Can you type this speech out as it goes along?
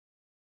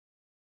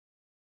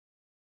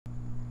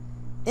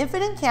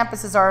Infinite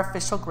Campus is our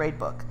official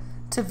gradebook.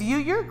 To view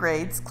your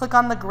grades, click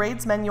on the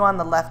Grades menu on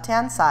the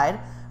left-hand side.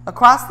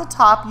 Across the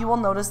top, you will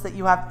notice that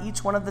you have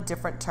each one of the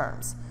different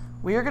terms.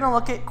 We are going to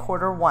look at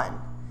Quarter 1.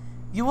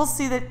 You will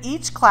see that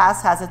each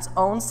class has its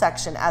own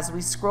section. As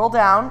we scroll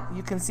down,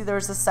 you can see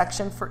there's a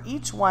section for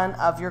each one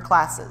of your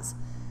classes.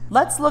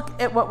 Let's look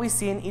at what we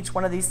see in each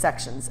one of these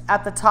sections.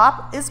 At the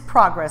top is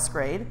Progress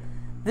Grade.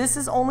 This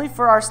is only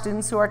for our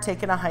students who are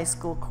taking a high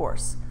school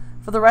course.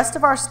 For the rest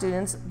of our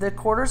students, the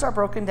quarters are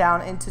broken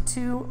down into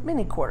two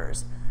mini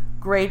quarters,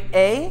 Grade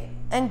A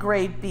and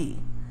Grade B.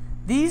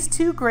 These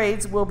two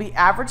grades will be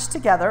averaged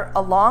together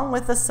along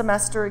with the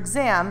semester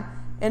exam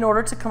in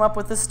order to come up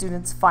with the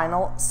student's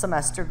final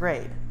semester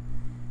grade.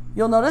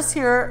 You'll notice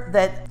here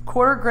that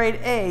quarter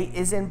grade A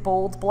is in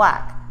bold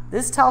black.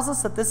 This tells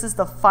us that this is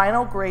the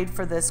final grade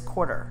for this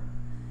quarter.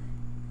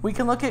 We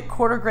can look at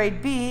quarter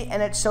grade B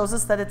and it shows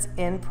us that it's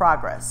in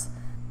progress.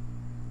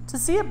 To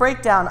see a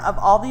breakdown of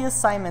all the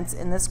assignments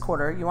in this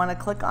quarter, you want to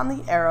click on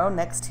the arrow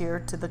next here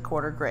to the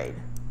quarter grade.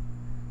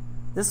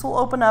 This will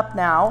open up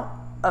now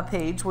a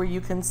page where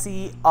you can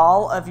see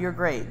all of your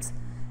grades.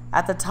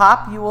 At the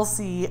top you will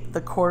see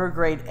the quarter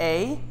grade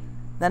A,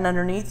 then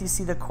underneath you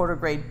see the quarter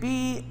grade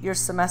B, your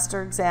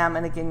semester exam,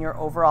 and again your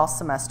overall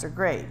semester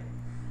grade.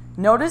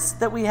 Notice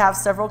that we have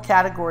several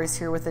categories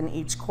here within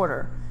each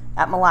quarter.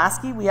 At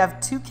Mulaski we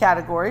have two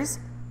categories,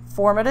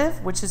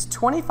 formative, which is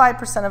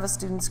 25% of a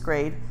student's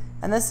grade,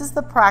 and this is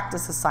the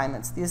practice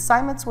assignments, the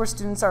assignments where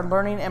students are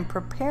learning and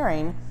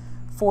preparing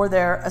for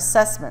their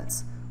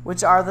assessments,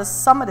 which are the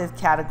summative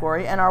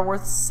category and are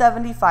worth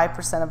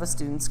 75% of a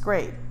student's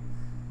grade.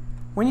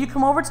 When you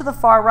come over to the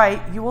far right,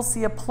 you will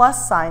see a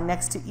plus sign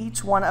next to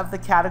each one of the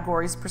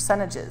categories'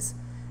 percentages.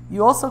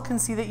 You also can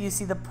see that you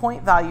see the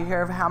point value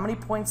here of how many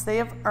points they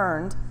have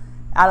earned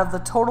out of the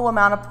total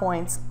amount of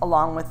points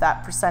along with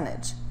that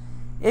percentage.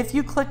 If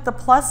you click the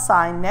plus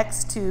sign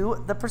next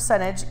to the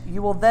percentage,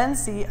 you will then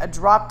see a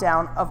drop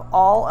down of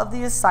all of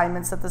the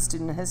assignments that the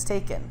student has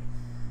taken.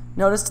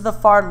 Notice to the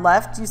far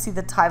left you see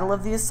the title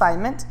of the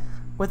assignment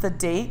with a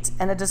date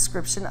and a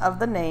description of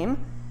the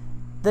name.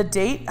 The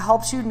date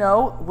helps you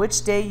know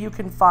which day you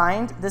can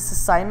find this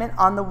assignment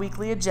on the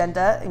weekly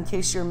agenda. In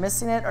case you're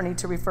missing it or need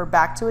to refer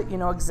back to it, you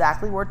know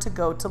exactly where to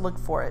go to look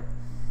for it.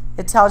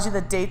 It tells you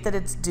the date that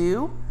it's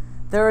due.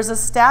 There is a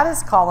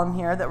status column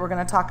here that we're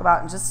going to talk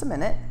about in just a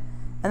minute.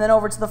 And then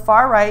over to the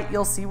far right,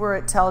 you'll see where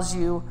it tells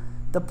you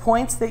the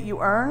points that you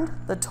earned,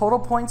 the total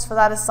points for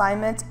that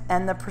assignment,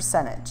 and the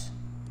percentage.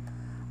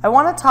 I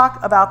want to talk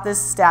about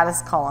this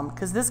status column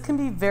because this can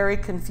be very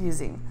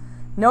confusing.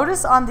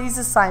 Notice on these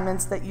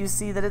assignments that you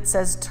see that it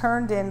says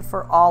turned in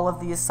for all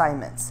of the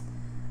assignments.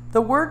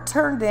 The word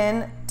turned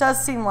in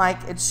does seem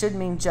like it should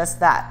mean just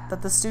that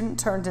the student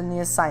turned in the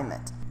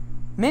assignment.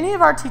 Many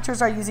of our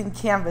teachers are using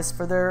Canvas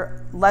for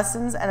their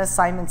lessons and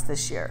assignments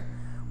this year.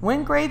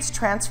 When grades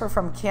transfer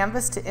from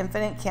Canvas to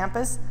Infinite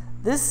Campus,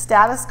 this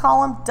status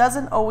column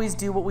doesn't always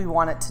do what we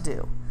want it to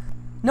do.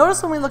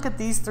 Notice when we look at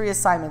these three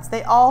assignments,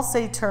 they all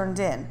say turned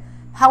in.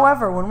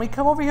 However, when we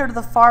come over here to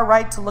the far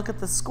right to look at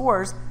the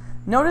scores,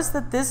 notice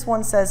that this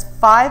one says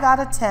 5 out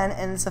of 10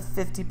 and it's a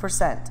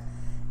 50%.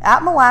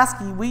 At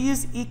Mulaski, we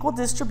use equal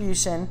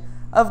distribution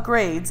of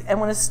grades, and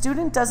when a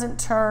student doesn't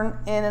turn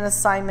in an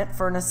assignment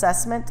for an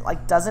assessment,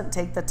 like doesn't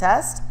take the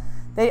test,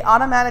 they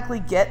automatically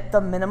get the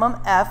minimum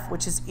F,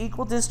 which is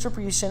equal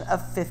distribution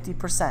of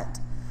 50%.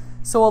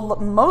 So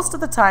most of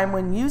the time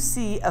when you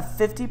see a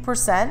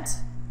 50%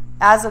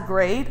 as a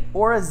grade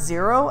or a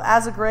 0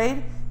 as a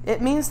grade,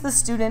 it means the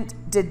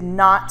student did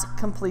not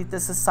complete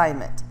this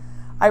assignment.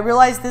 I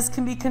realize this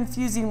can be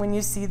confusing when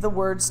you see the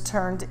words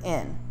turned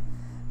in.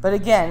 But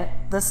again,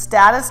 the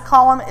status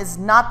column is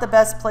not the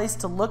best place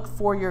to look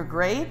for your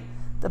grade.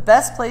 The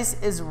best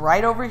place is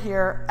right over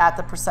here at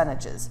the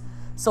percentages.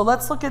 So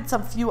let's look at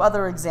some few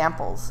other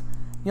examples.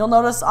 You'll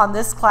notice on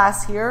this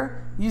class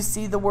here, you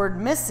see the word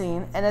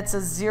missing and it's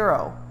a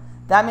 0.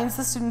 That means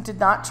the student did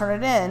not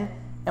turn it in,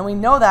 and we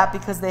know that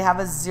because they have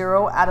a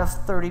 0 out of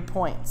 30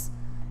 points.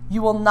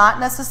 You will not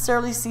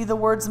necessarily see the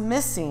words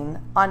missing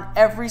on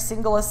every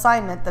single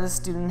assignment that a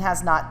student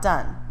has not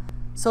done.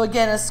 So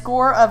again, a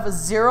score of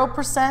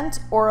 0%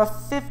 or a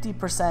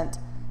 50%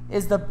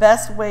 is the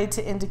best way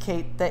to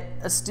indicate that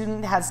a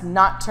student has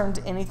not turned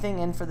anything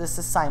in for this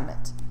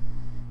assignment.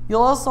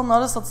 You'll also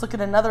notice, let's look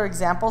at another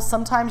example.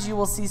 Sometimes you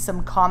will see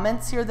some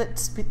comments here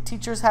that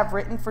teachers have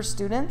written for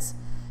students.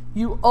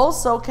 You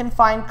also can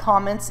find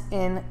comments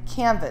in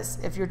Canvas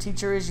if your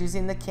teacher is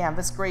using the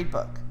Canvas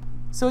gradebook.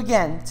 So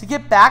again, to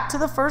get back to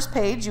the first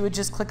page, you would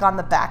just click on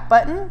the back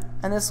button,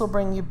 and this will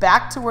bring you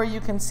back to where you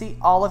can see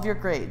all of your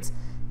grades.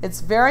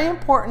 It's very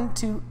important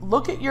to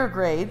look at your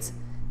grades,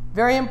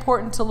 very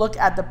important to look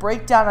at the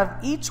breakdown of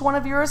each one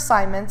of your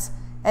assignments,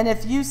 and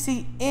if you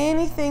see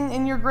anything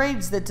in your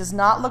grades that does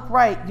not look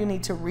right, you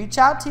need to reach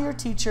out to your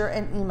teacher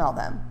and email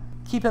them.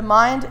 Keep in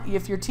mind,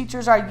 if your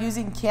teachers are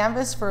using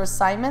Canvas for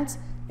assignments,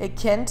 it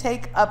can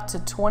take up to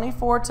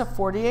 24 to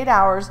 48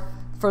 hours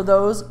for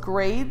those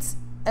grades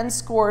and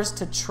scores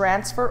to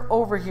transfer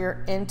over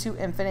here into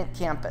Infinite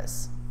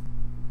Campus.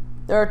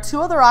 There are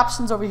two other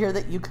options over here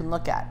that you can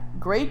look at.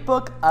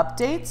 Gradebook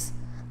Updates.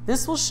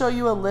 This will show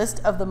you a list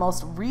of the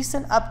most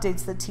recent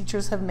updates that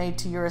teachers have made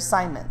to your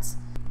assignments.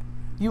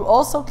 You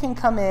also can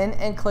come in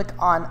and click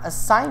on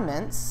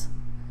Assignments.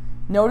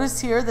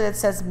 Notice here that it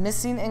says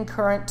Missing in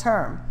Current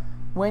Term.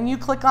 When you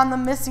click on the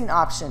Missing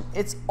option,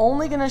 it's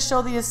only going to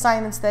show the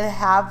assignments that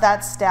have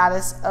that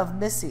status of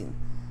missing.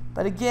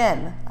 But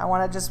again, I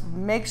want to just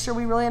make sure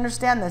we really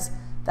understand this.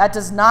 That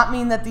does not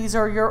mean that these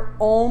are your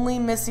only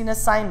missing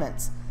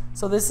assignments.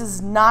 So this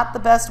is not the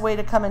best way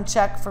to come and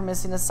check for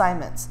missing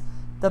assignments.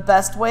 The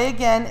best way,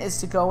 again, is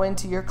to go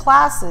into your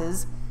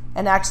classes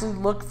and actually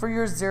look for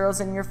your zeros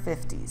and your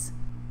 50s.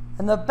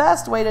 And the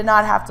best way to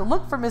not have to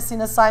look for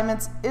missing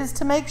assignments is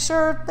to make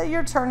sure that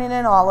you're turning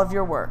in all of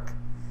your work.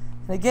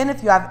 And again,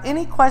 if you have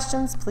any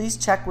questions, please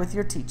check with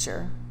your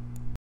teacher.